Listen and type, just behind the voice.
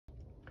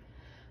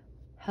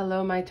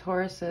Hello, my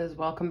Tauruses.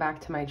 Welcome back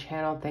to my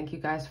channel. Thank you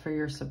guys for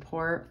your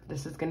support.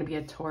 This is going to be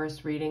a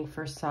Taurus reading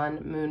for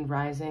Sun, Moon,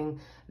 Rising,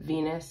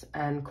 Venus,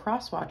 and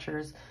Cross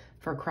Watchers.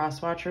 For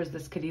Cross Watchers,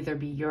 this could either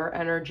be your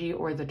energy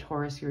or the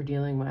Taurus you're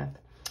dealing with.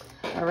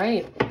 All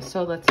right,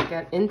 so let's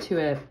get into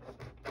it.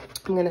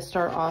 I'm going to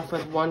start off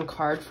with one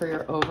card for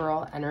your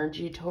overall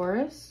energy,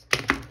 Taurus.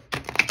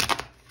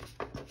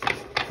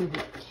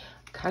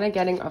 Kind of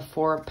getting a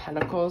Four of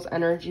Pentacles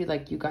energy,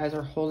 like you guys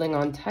are holding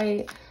on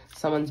tight.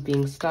 Someone's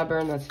being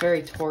stubborn. That's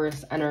very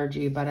Taurus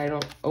energy, but I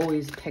don't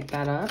always pick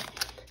that up.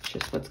 It's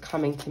just what's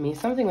coming to me.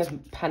 Something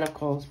with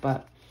Pentacles,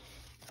 but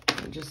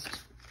I'll just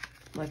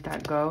let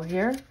that go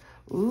here.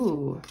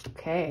 Ooh,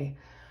 okay.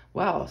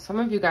 Well, some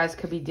of you guys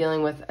could be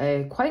dealing with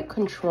a quite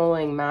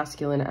controlling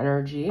masculine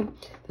energy.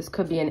 This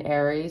could be an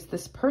Aries.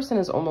 This person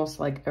is almost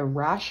like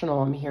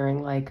irrational, I'm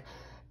hearing. Like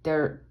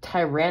they're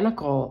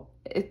tyrannical.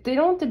 They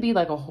don't have to be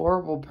like a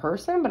horrible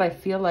person, but I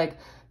feel like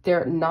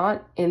they're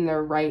not in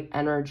their right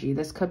energy.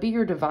 This could be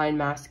your divine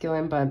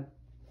masculine, but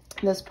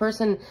this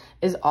person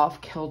is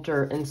off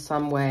kilter in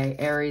some way.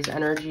 Aries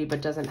energy,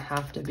 but doesn't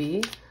have to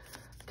be.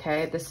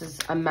 Okay, this is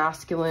a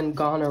masculine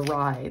gone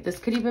awry. This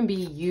could even be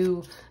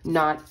you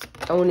not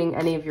owning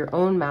any of your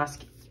own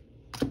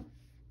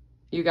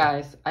You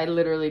guys, I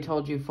literally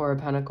told you Four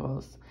of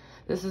Pentacles.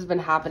 This has been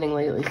happening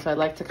lately, so I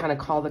like to kind of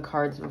call the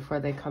cards before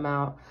they come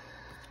out.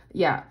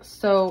 Yeah,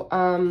 so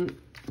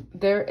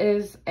there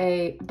is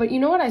but you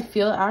know what I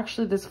feel?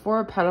 Actually, this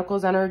Four of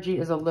Pentacles energy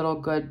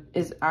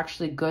is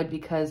actually good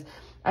because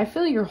I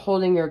feel you're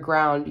holding your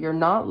ground. You're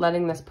not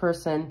letting this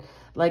person,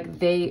 like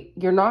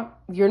you're not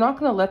going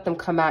to let them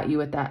come at you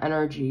with that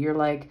energy. You're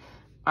like,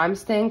 I'm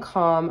staying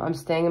calm. I'm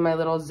staying in my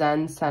little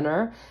Zen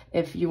center.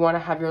 If you want to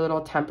have your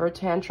little temper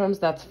tantrums,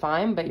 that's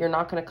fine, but you're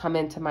not going to come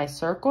into my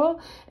circle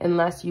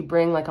unless you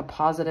bring like a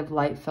positive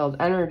light-filled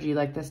energy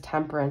like this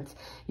Temperance.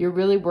 You're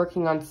really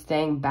working on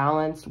staying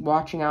balanced,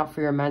 watching out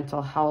for your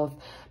mental health,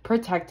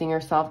 protecting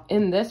yourself.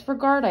 In this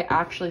regard, I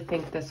actually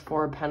think this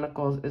Four of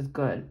Pentacles is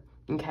good,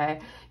 okay?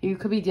 You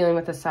could be dealing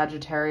with a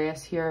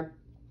Sagittarius here.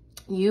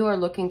 You are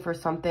looking for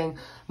something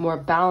more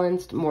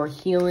balanced, more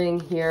healing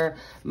here,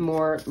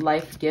 more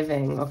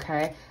life-giving,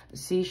 okay?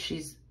 See,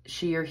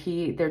 she or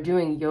he, they're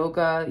doing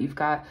yoga. You've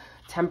got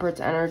Temperance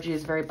energy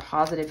is very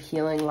positive,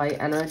 healing, light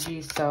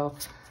energy. So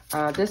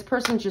this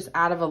person's just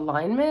out of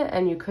alignment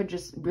and you could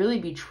just really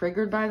be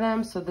triggered by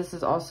them. So this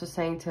is also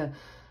saying to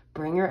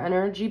bring your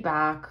energy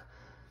back,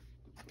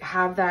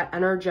 have that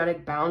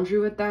energetic boundary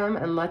with them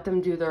and let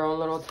them do their own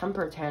little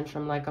temper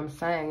tantrum, like I'm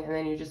saying. And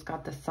then you just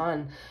got the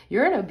Sun.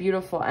 You're in a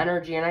beautiful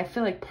energy, and I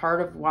feel like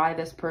part of why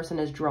this person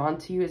is drawn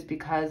to you is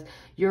because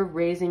you're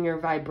raising your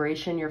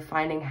vibration, you're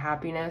finding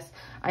happiness.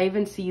 I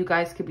even see you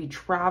guys could be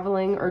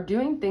traveling or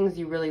doing things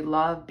you really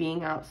love,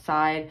 being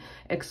outside,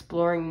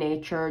 exploring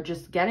nature,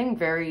 just getting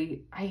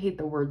very, I hate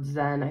the word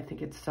Zen, I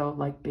think it's so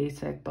like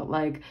basic, but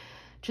like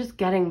just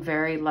getting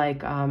very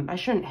like, I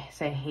shouldn't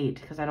say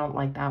hate because I don't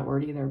like that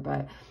word either,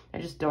 but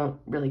I just don't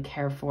really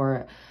care for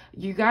it.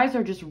 You guys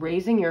are just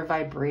raising your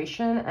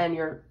vibration and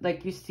you're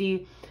like, you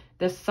see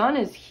the Sun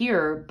is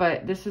here,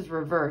 but this is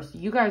reversed.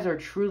 You guys are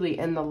truly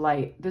in the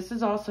light. This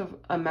is also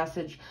a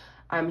message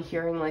I'm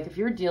hearing, like if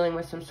you're dealing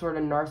with some sort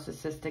of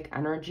narcissistic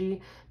energy,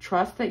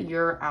 trust that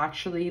you're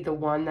actually the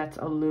one that's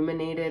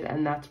illuminated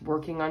and that's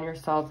working on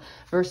yourself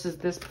versus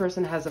this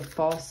person has a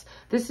false,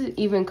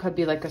 even could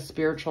be like a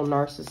spiritual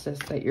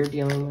narcissist that you're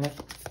dealing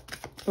with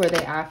where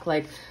they act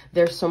like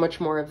they're so much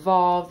more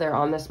evolved. They're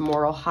on this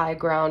moral high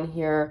ground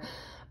here.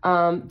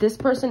 This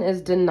person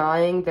is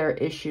denying their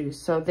issues.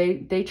 So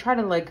they try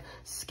to like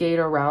skate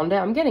around it.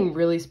 I'm getting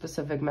really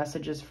specific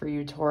messages for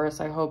you, Taurus.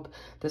 I hope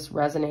this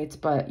resonates,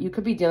 but you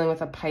could be dealing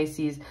with a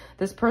Pisces.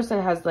 This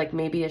person has like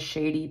maybe a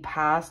shady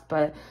past,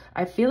 but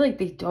I feel like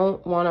they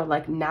don't want to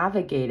like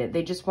navigate it.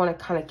 They just want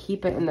to kind of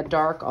keep it in the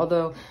dark.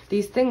 Although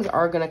these things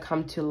are going to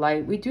come to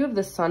light. We do have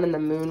the Sun and the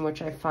Moon,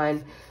 which I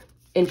find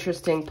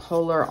interesting,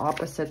 polar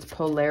opposites,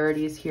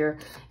 polarities here.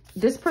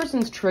 This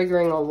person's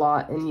triggering a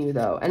lot in you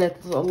though, and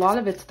a lot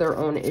of it's their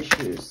own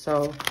issues.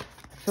 So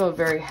I feel a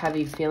very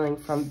heavy feeling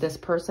from this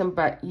person,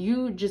 but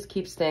you just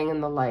keep staying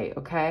in the light,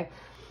 okay?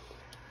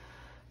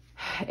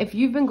 If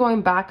you've been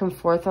going back and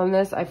forth on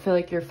this, I feel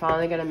like you're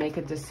finally going to make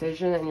a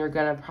decision and you're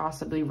going to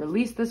possibly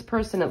release this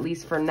person, at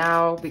least for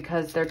now,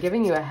 because they're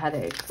giving you a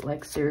headache,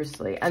 like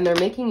seriously, and they're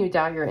making you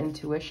doubt your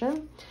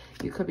intuition.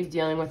 You could be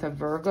dealing with a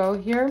Virgo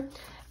here.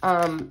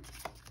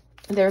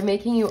 They're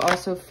making you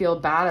also feel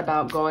bad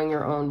about going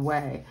your own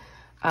way.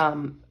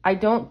 I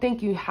don't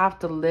think you have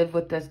to live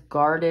with this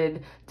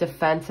guarded,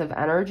 defensive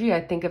energy.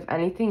 I think if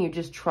anything, you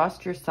just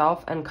trust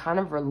yourself and kind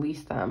of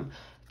release them.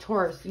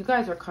 Taurus, you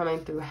guys are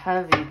coming through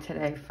heavy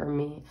today for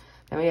me.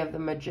 Then we have the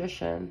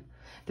Magician.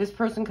 This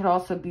person could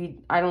also be,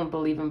 I don't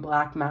believe in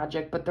black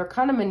magic, but they're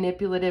kind of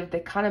manipulative.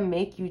 They kind of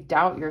make you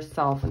doubt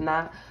yourself, and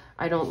that,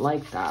 I don't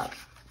like that.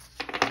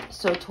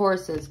 So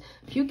Tauruses,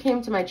 if you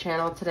came to my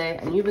channel today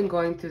and you've been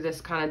going through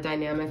this kind of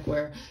dynamic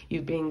where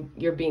you're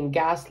being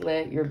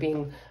gaslit, you're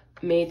being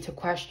made to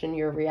question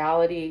your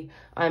reality,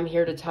 I'm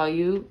here to tell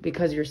you,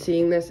 because you're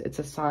seeing this, it's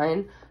a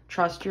sign.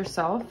 Trust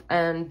yourself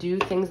and do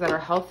things that are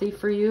healthy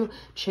for you.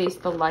 Chase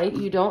the light.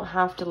 You don't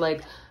have to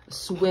like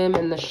swim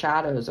in the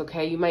shadows,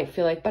 okay? You might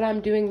feel like, but I'm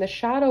doing the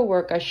shadow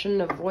work, I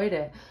shouldn't avoid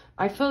it.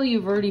 I feel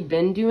you've already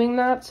been doing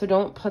that, so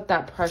don't put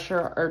that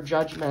pressure or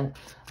judgment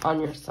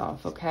on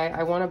yourself, okay?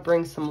 I want to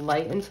bring some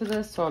light into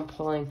this, so I'm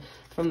pulling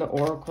from the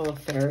Oracle of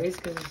Fairies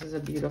because this is a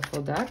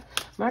beautiful deck.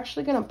 I'm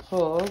actually going to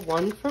pull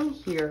one from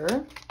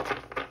here,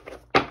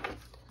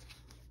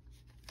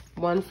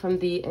 one from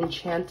the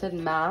Enchanted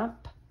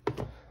Map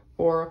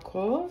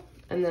Oracle,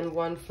 and then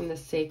one from the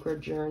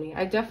Sacred Journey.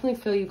 I definitely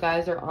feel you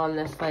guys are on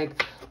this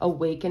like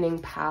awakening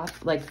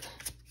path, like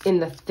in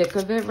the thick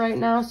of it right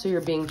now, so you're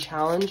being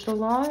challenged a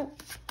lot.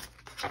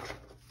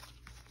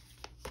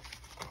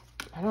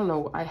 I don't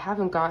know, I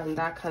haven't gotten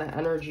that kind of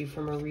energy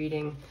from a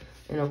reading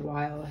in a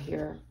while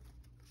here.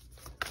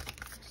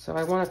 So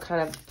I want to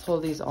kind of pull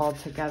these all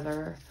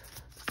together.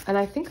 And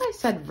I think I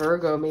said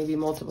Virgo maybe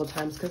multiple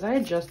times because I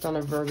had just done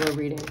a Virgo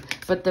reading.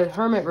 But the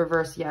Hermit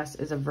reverse, yes,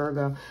 is a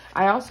Virgo.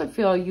 I also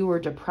feel you were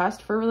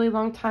depressed for a really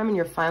long time and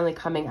you're finally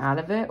coming out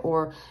of it.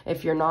 Or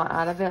if you're not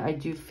out of it, I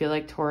do feel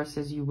like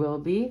Tauruses, you will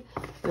be.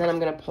 And then I'm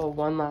going to pull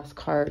one last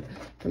card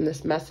from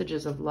this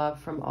Messages of Love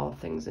from All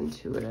Things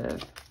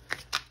Intuitive.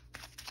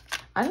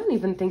 I don't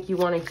even think you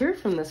want to hear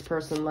from this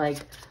person. Like,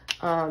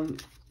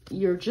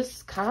 you're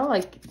just kind of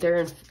like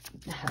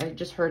I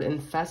just heard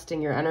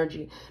infesting your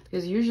energy,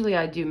 because usually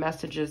I do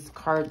messages,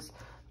 cards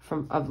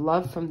of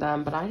love from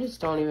them, but I just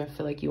don't even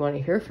feel like you want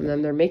to hear from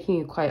them. They're making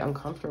you quite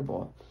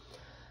uncomfortable.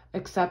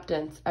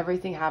 Acceptance.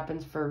 Everything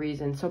happens for a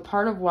reason. So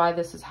part of why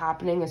this is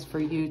happening is for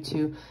you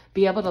to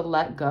be able to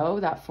let go.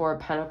 That Four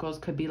of Pentacles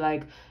could be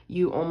like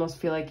you almost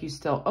feel like you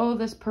still owe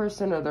this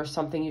person, or there's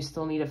something you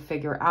still need to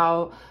figure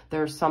out.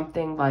 There's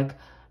something like,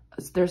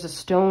 there's a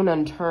stone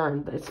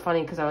unturned. It's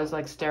funny because I was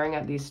like staring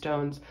at these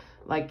stones.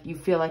 Like you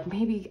feel like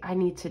maybe I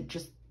need to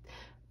just,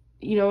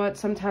 you know what?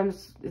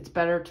 Sometimes it's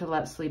better to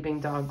let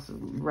sleeping dogs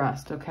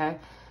rest, okay?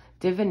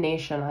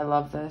 Divination. I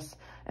love this.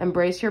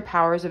 Embrace your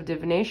powers of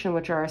divination,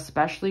 which are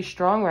especially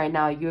strong right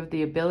now. You have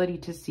the ability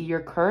to see your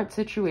current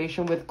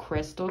situation with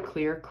crystal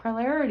clear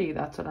clarity.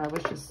 That's what I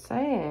was just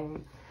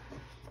saying.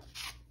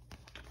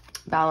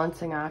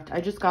 Balancing act.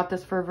 I just got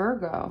this for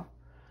Virgo.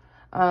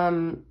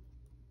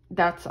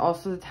 That's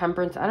also the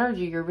Temperance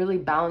energy. You're really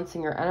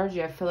balancing your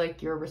energy. I feel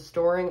like you're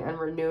restoring and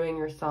renewing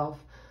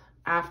yourself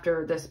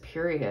after this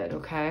period,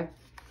 okay?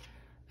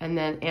 And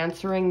then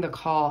answering the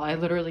call. I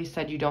literally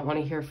said you don't want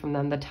to hear from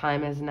them. The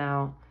time is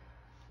now.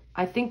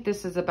 I think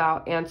this is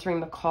about answering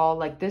the call.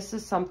 Like this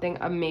is something,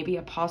 maybe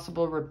a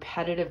possible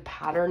repetitive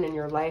pattern in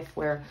your life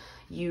where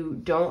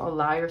you don't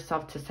allow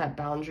yourself to set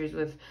boundaries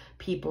with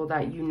people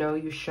that you know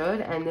you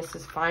should. And this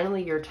is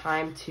finally your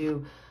time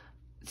to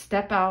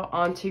step out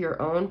onto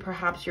your own.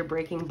 Perhaps you're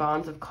breaking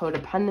bonds of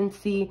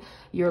codependency.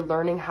 You're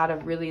learning how to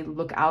really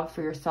look out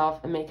for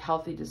yourself and make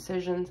healthy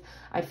decisions.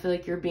 I feel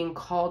like you're being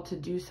called to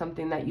do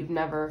something that you've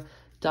never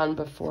done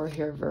before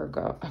here,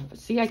 Virgo.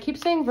 See, I keep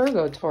saying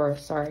Virgo,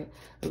 Taurus. Sorry.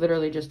 I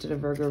literally just did a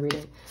Virgo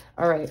reading.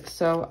 All right.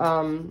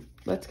 So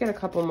let's get a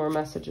couple more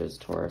messages,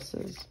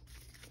 Tauruses,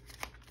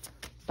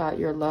 about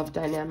your love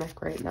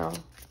dynamic right now.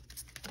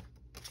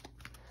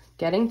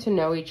 Getting to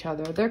know each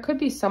other. There could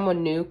be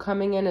someone new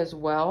coming in as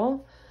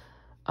well.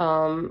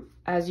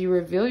 As you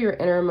reveal your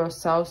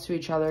innermost selves to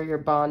each other, your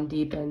bond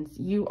deepens.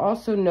 You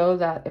also know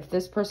that if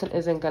this person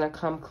isn't going to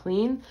come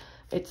clean,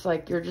 it's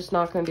like you're just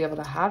not going to be able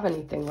to have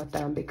anything with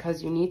them,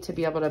 because you need to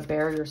be able to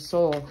bare your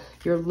soul.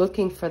 You're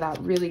looking for that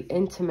really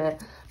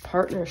intimate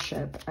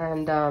partnership.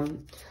 And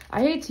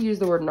I hate to use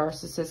the word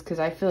narcissist because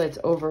I feel it's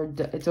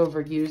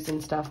overused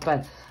and stuff,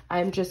 but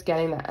I'm just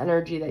getting that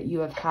energy that you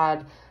have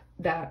had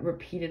that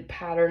repeated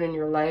pattern in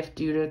your life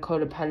due to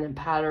codependent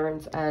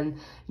patterns, and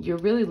you're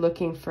really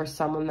looking for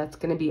someone that's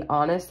going to be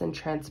honest and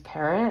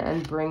transparent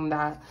and bring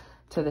that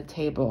to the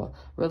table.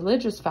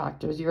 Religious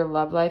factors. Your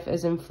love life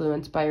is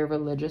influenced by your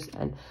religious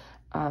and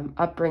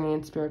upbringing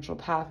and spiritual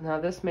path. Now,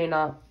 this may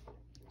not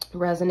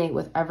resonate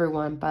with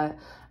everyone, but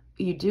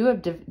you do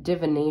have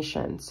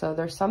divination. So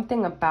there's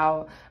something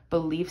about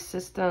belief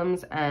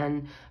systems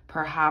and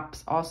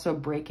perhaps also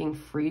breaking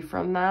free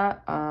from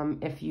that.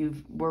 If you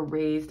were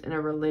raised in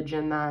a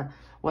religion that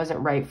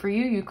wasn't right for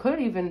you, you could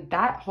even,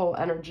 that whole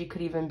energy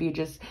could even be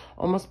just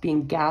almost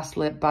being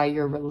gaslit by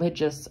your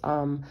religious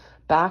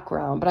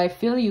background. But I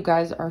feel you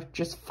guys are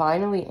just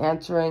finally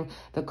answering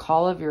the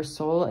call of your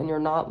soul, and you're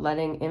not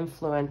letting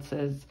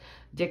influences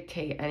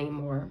dictate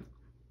anymore.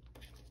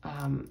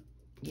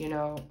 You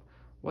know,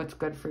 what's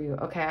good for you.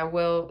 Okay, I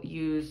will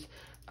use,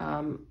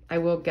 I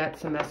will get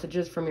some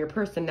messages from your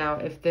person. Now,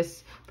 if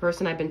this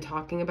person I've been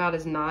talking about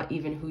is not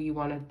even who you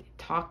want to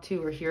talk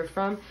to or hear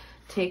from,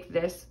 take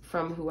this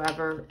from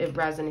whoever it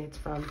resonates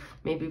from.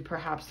 Maybe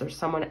perhaps there's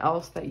someone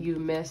else that you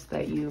miss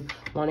that you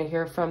want to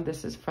hear from.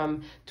 This is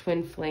from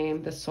Twin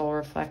Flame, the Soul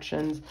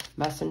Reflections,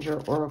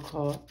 Messenger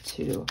Oracle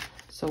 2.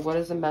 So what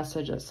is a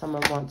message that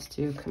someone wants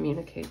to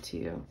communicate to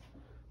you?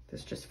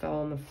 This just fell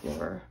on the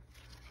floor.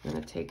 I'm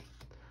going to take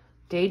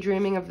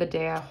Daydreaming of the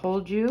day I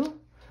hold you.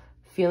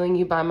 Feeling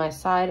you by my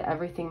side.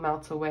 Everything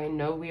melts away.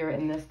 Know we are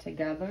in this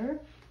together.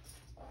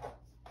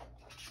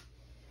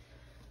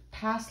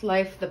 Past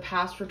life, the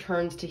past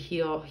returns to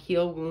heal.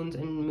 Heal wounds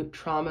and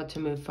trauma to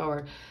move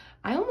forward.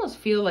 I almost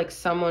feel like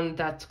someone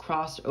that's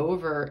crossed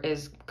over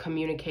is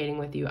communicating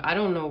with you. I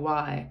don't know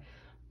why,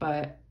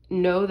 but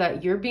know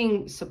that you're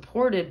being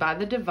supported by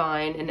the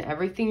divine in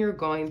everything you're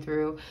going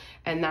through,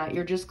 and that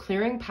you're just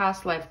clearing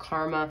past life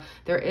karma.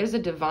 There is a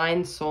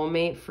divine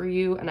soulmate for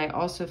you, and I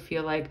also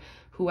feel like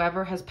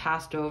whoever has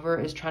passed over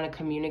is trying to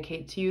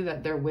communicate to you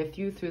that they're with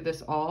you through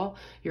this all.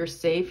 You're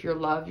safe, you're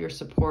loved, you're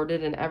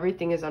supported, and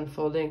everything is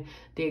unfolding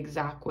the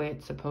exact way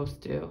it's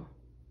supposed to.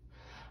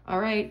 All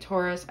right,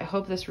 Taurus, I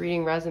hope this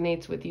reading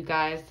resonates with you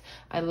guys.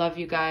 I love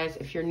you guys.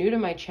 If you're new to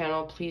my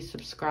channel, please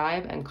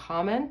subscribe and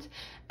comment.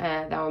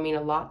 That would mean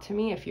a lot to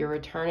me. If you're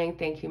returning,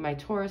 thank you, my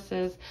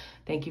Tauruses.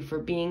 Thank you for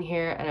being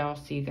here, and I will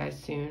see you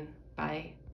guys soon. Bye.